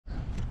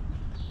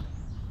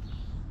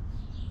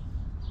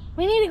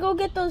We need to go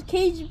get those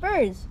caged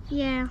birds.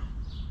 Yeah.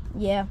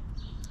 Yeah.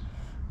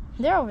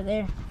 They're over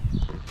there.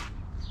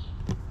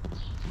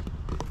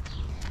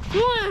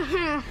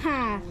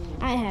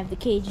 I have the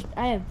cage.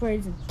 I have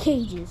birds in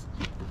cages.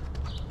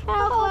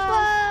 Help us!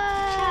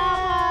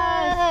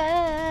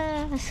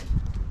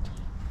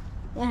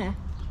 Yeah.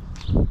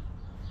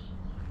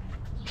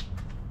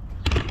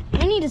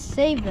 I need to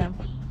save them.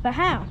 But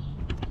how?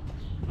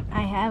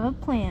 I have a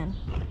plan.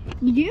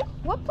 You do?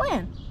 What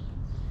plan?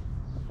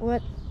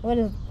 What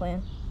is the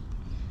plan?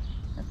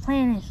 The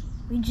plan is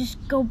we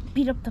just go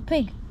beat up the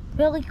pig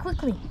really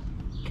quickly.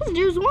 Because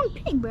there's one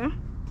pig, bro.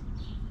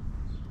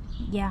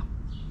 Yeah.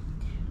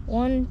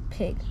 One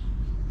pig.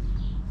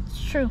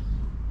 It's true.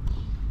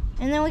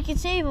 And then we can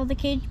save all the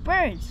caged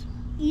birds.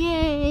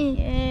 Yay.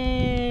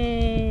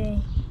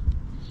 Yay.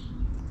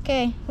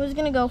 Okay, who's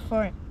gonna go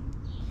for it?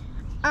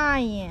 I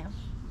am.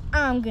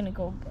 I'm gonna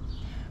go.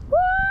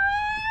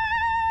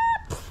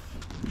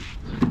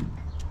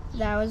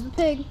 That was the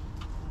pig.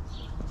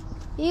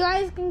 You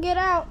guys can get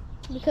out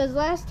because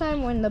last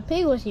time when the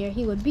pig was here,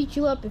 he would beat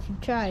you up if you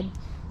tried.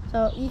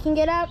 So you can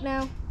get out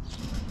now.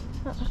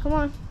 Come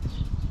on.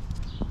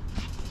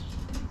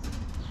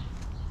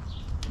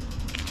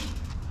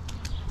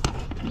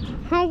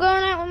 I'm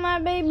going out with my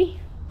baby.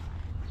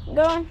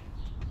 Going.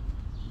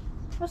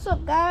 What's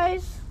up,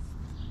 guys?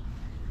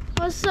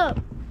 What's up?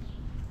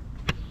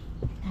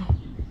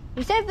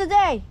 We saved the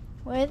day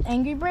with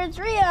Angry Birds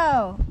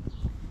Rio.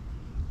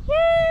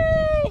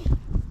 Yay!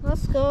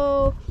 Let's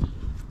go